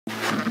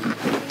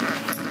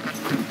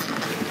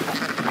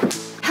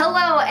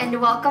and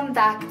welcome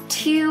back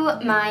to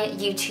my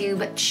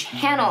YouTube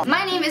channel.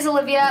 My name is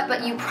Olivia,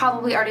 but you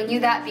probably already knew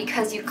that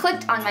because you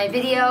clicked on my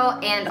video,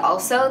 and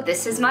also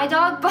this is my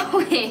dog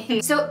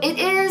Boeing. So it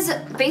is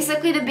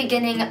basically the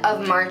beginning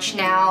of March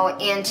now,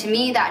 and to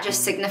me that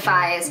just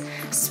signifies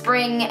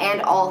spring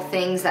and all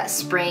things that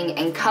spring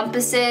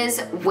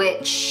encompasses,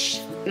 which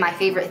my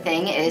favorite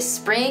thing is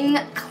spring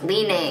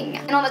cleaning.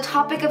 And on the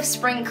topic of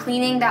spring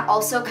cleaning, that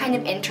also kind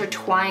of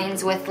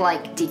intertwines with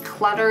like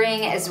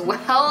decluttering as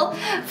well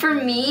for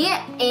me,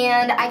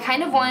 and I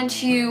kind of wanted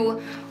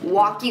to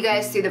walk you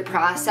guys through the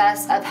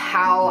process of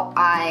how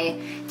I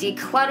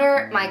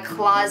declutter my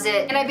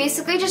closet, and I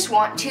basically just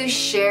want to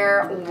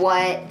share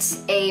what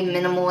a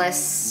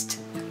minimalist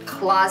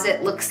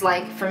closet looks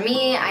like for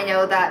me. I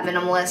know that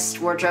minimalist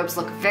wardrobes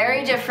look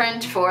very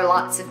different for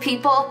lots of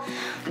people,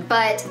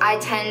 but I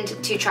tend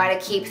to try to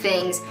keep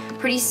things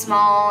pretty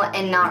small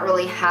and not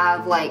really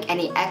have like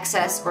any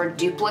excess or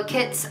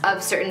duplicates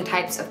of certain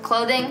types of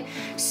clothing.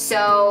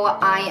 So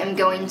I am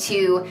going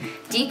to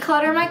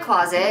declutter my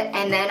closet,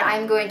 and then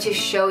I'm going to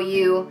show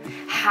you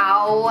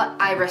how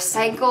I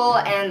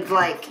recycle and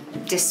like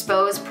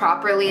dispose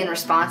properly and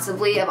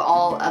responsibly of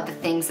all of the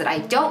things that I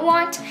don't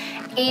want.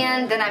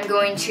 And then I'm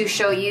going to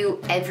show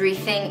you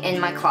everything in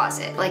my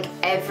closet, like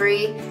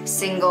every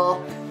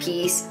single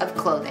piece of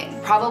clothing.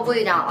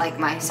 Probably not like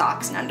my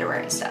socks and underwear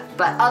and stuff,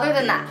 but other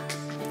than that,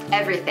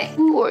 everything.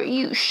 Ooh, are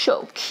you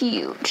so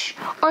cute?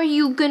 Are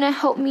you gonna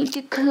help me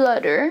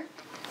declutter?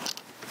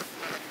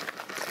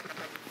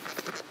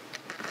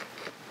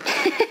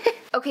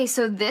 Okay,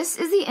 so this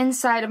is the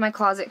inside of my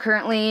closet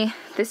currently.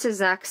 This is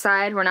Zach's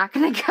side. We're not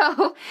gonna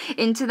go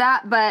into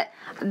that, but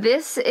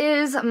this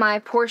is my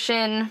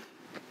portion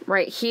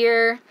right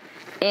here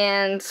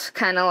and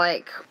kind of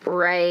like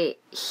right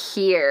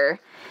here,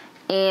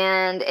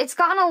 and it's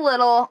gotten a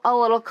little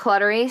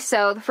cluttery.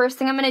 So the first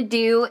thing I'm gonna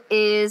do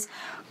is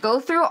go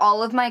through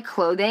all of my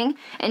clothing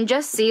and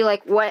just see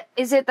like what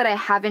is it that I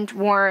haven't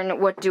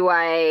worn, what do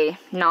I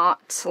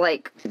not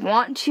like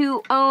want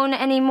to own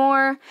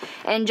anymore,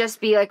 and just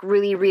be like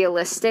really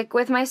realistic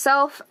with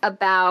myself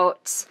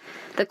about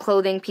the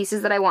clothing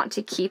pieces that I want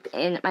to keep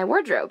in my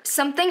wardrobe.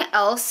 Something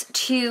else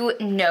to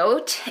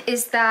note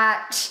is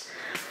that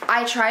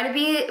I try to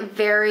be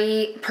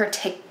very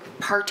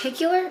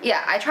particular.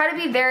 Yeah, I try to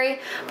be very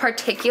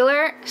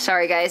particular.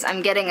 Sorry guys,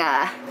 I'm getting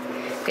a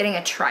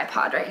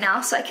tripod right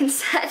now so I can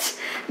set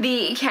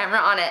the camera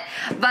on it.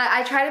 But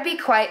I try to be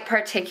quite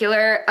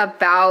particular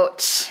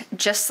about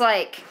just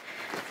like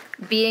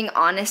being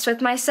honest with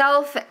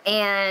myself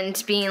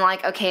and being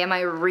like, okay, am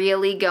I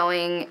really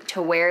going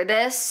to wear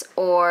this,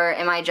 or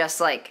am I just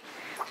like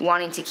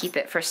wanting to keep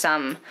it for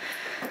some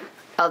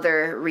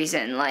other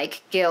reason,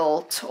 like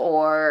guilt,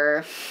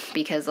 or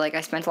because like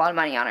I spent a lot of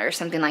money on it or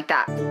something like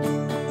that.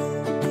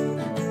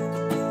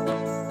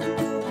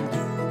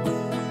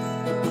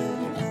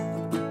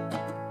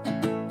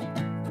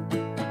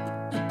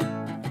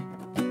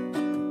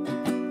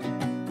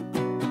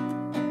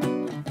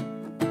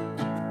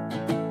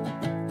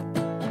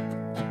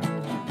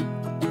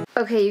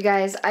 Okay, you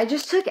guys, I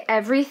just took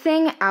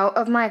everything out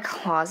of my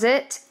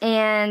closet,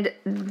 and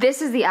this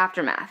is the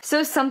aftermath.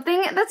 So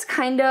something that's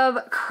kind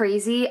of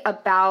crazy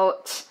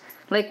about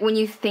like when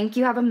you think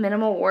you have a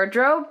minimal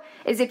wardrobe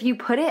is if you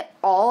put it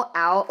all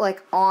out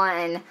like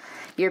on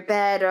your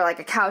bed or like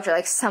a couch or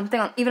like something,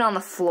 even on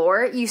the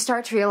floor, you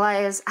start to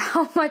realize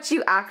how much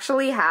you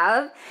actually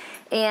have,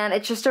 and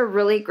it's just a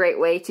really great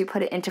way to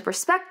put it into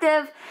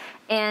perspective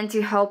and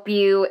to help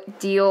you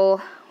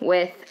deal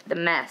with the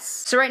mess.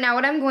 So right now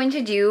what I'm going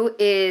to do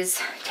is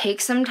take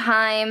some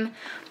time,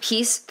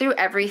 piece through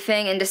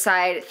everything, and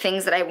decide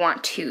things that I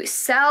want to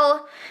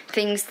sell,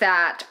 things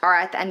that are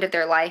at the end of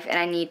their life and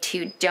I need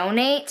to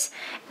donate,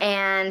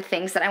 and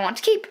things that I want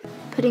to keep.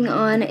 Putting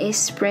on a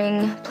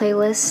spring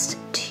playlist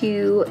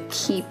to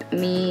keep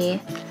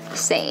me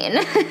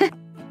sane.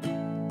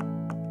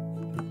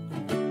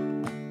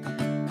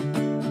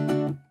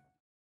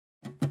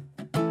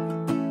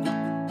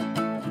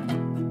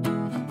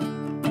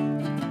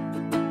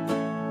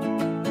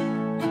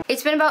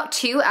 It's been about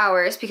 2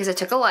 hours because I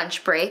took a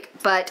lunch break,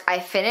 but I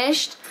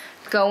finished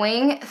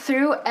going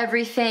through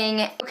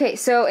everything. Okay,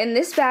 so in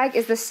this bag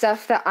is the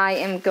stuff that I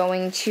am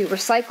going to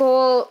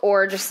recycle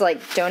or just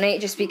like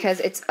donate, just because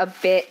it's a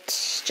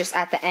bit just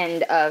at the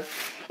end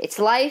of its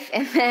life.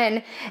 And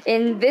then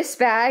in this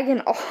bag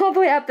and all the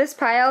way up this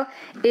pile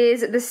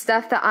is the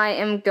stuff that I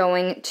am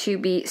going to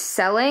be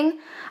selling.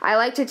 I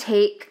like to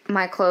take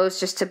my clothes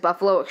just to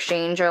Buffalo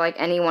Exchange or like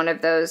any one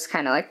of those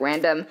kind of like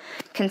random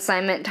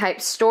consignment type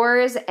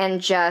stores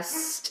and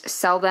just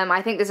sell them.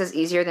 I think this is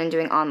easier than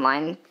doing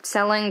online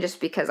selling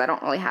just because I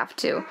don't really have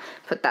to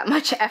put that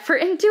much effort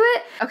into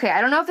it. Okay,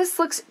 I don't know if this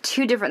looks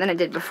too different than it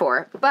did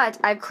before, but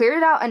I've cleared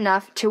it out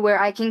enough to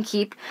where I can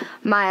keep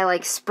my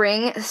like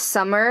spring,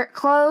 summer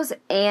clothes clothes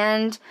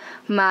and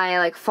my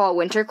like fall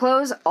winter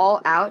clothes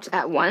all out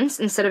at once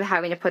instead of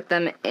having to put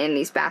them in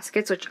these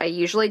baskets, which I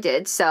usually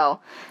did. So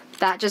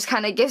that just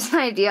kind of gives an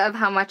idea of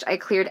how much I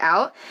cleared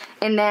out.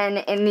 And then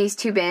in these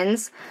 2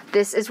 bins,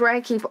 this is where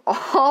I keep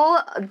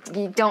all,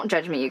 don't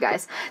judge me you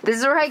guys, this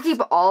is where I keep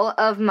all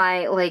of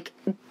my like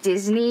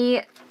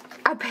Disney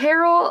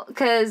apparel,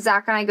 because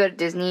Zach and I go to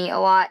Disney a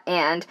lot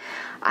and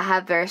I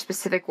have very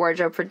specific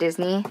wardrobe for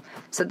Disney.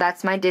 So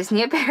that's my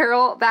Disney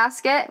apparel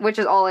basket, which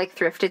is all like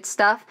thrifted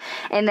stuff.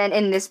 And then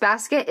in this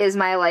basket is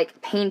my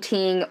like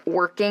painting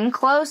working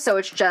clothes. So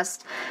it's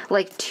just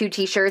like 2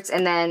 t-shirts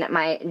and then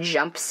my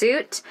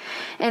jumpsuit.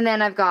 And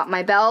then I've got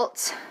my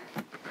belt,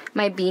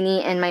 my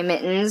beanie, and my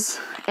mittens.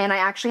 And I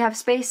actually have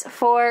space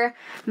for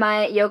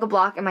my yoga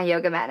block and my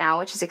yoga mat now,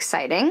 which is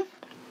exciting.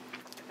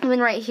 And then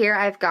right here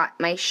I've got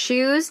my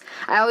shoes.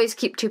 I always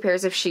keep 2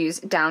 pairs of shoes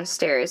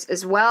downstairs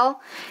as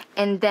well.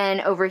 And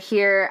then over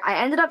here I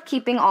ended up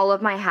keeping all of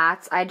my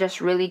hats. I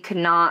just really could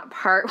not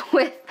part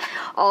with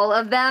all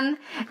of them.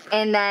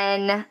 And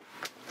then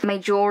my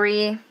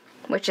jewelry,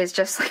 which is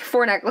just like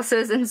 4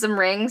 necklaces and some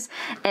rings.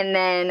 And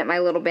then my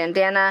little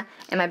bandana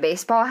and my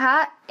baseball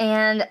hat.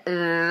 And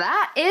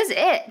that is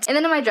it. And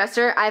then in my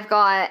dresser I've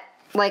got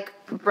like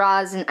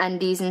bras and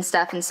undies and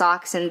stuff and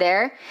socks in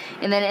there.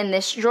 And then in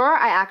this drawer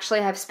I actually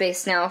have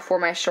space now for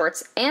my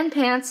shorts and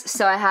pants.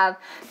 So I have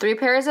 3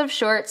 pairs of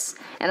shorts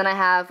and then I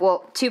have,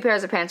 well, 2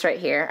 pairs of pants right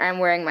here. I'm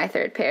wearing my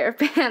 3rd pair of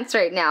pants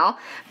right now,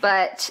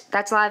 but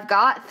that's all I've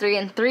got, 3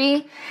 and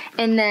 3.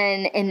 And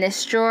then in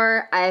this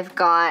drawer I've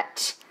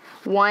got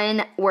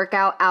 1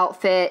 workout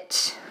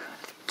outfit,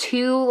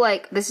 2,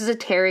 like, this is a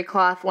terry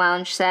cloth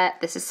lounge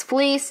set, this is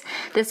fleece,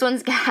 this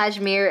one's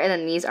cashmere, and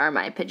then these are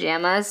my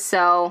pajamas.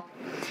 So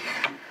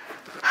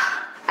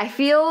I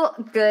feel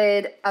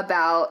good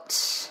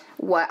about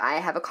what I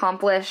have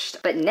accomplished,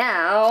 but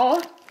now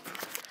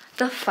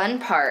the fun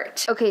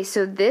part. Okay,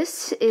 so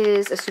this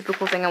is a super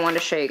cool thing I wanted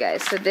to show you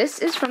guys. So this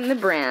is from the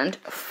brand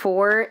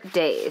 4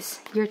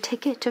 Days, your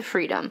ticket to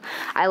freedom.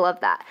 I love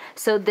that.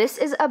 So this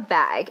is a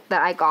bag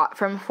that I got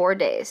from 4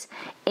 Days,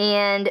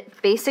 and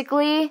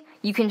basically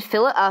you can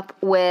fill it up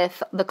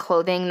with the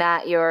clothing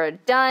that you're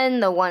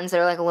done, the ones that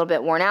are like a little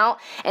bit worn out,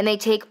 and they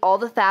take all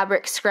the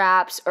fabric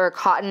scraps or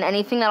cotton,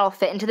 anything that'll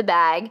fit into the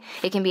bag.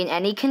 It can be in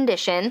any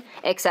condition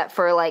except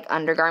for like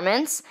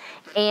undergarments,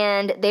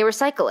 and they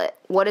recycle it.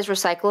 What is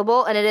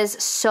recyclable? And it is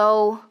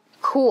so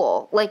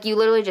cool. Like, you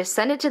literally just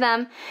send it to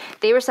them,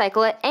 they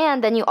recycle it,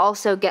 and then you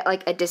also get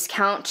like a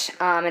discount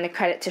and a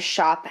credit to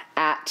shop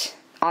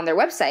on their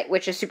website,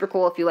 which is super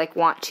cool if you like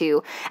want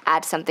to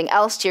add something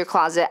else to your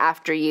closet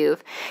after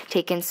you've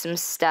taken some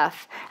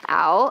stuff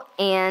out.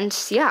 And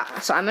yeah,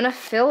 so I'm gonna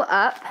fill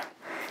up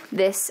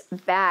this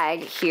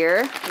bag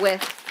here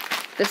with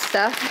the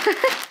stuff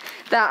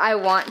that I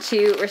want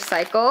to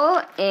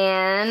recycle,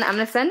 and I'm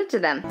gonna send it to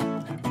them.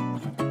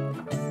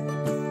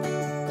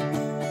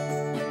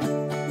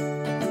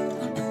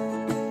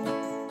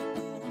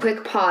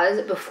 Quick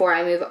pause before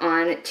I move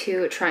on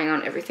to trying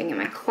on everything in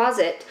my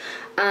closet.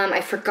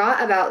 I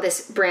forgot about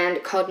this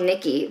brand called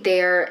Nikki.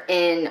 They're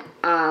in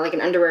like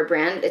an underwear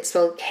brand. It's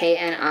spelled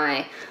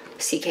K-N-I-C-K-E-Y,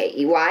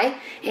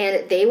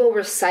 and they will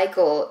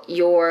recycle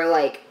your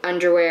like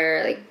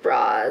underwear, like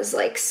bras,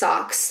 like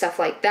socks, stuff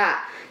like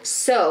that.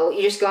 So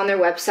you just go on their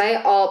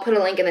website. I'll put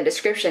a link in the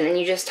description, and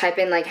you just type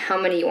in like how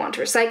many you want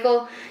to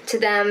recycle to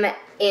them,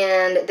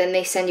 and then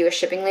they send you a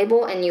shipping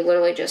label, and you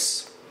literally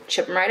just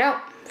ship them right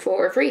out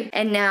for free.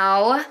 And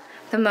now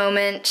the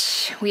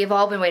moment we've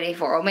all been waiting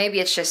for, or maybe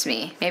it's just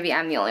me, maybe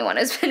I'm the only one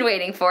who's been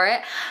waiting for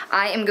it.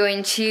 I am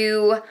going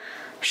to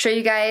show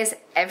you guys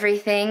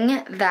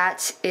everything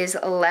that is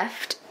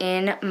left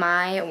in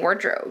my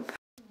wardrobe.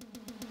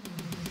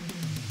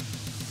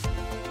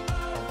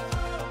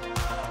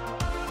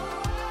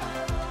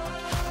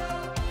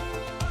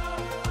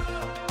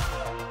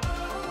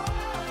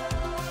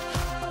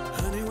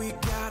 Honey, we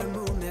got a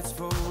moon that's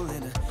full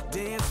and a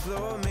dance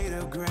floor made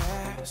of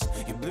grass.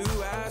 Your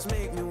blue eyes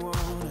make me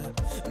wanna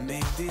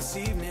make this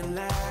evening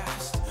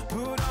last.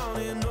 Put on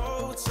an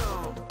old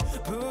song,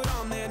 put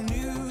on that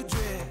new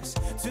dress.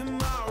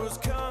 Tomorrow's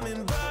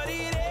coming, but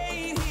it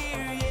ain't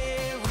here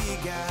yet. We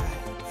got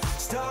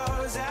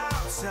stars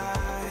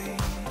outside,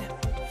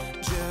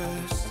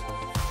 just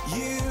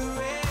you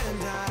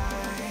and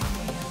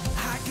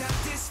I got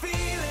this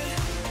feeling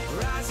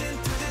rising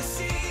through the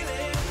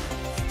ceiling,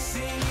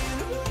 singing,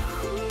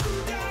 ooh,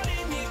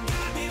 darling, you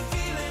got me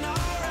feeling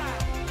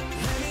alright.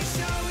 Let me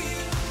show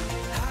you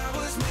I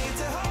was made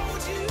to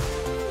hold you.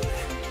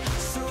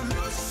 So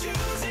lose your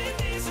shoes and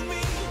dance with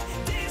me,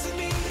 dance with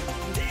me,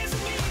 dance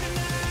with me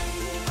tonight.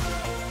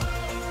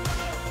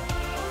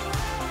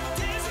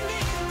 Dance with me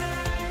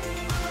tonight.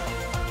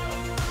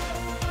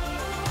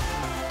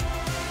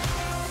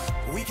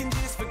 We can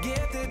just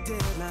forget the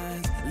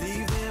deadlines,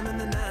 leave them in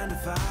the 9 to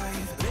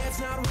 5. Let's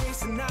not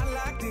waste a night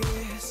like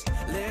this.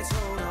 Let's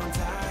hold on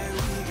tight.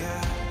 We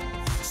got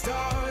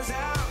stars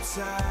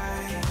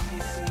outside,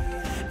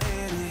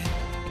 and it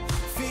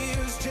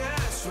feels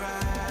just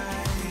right.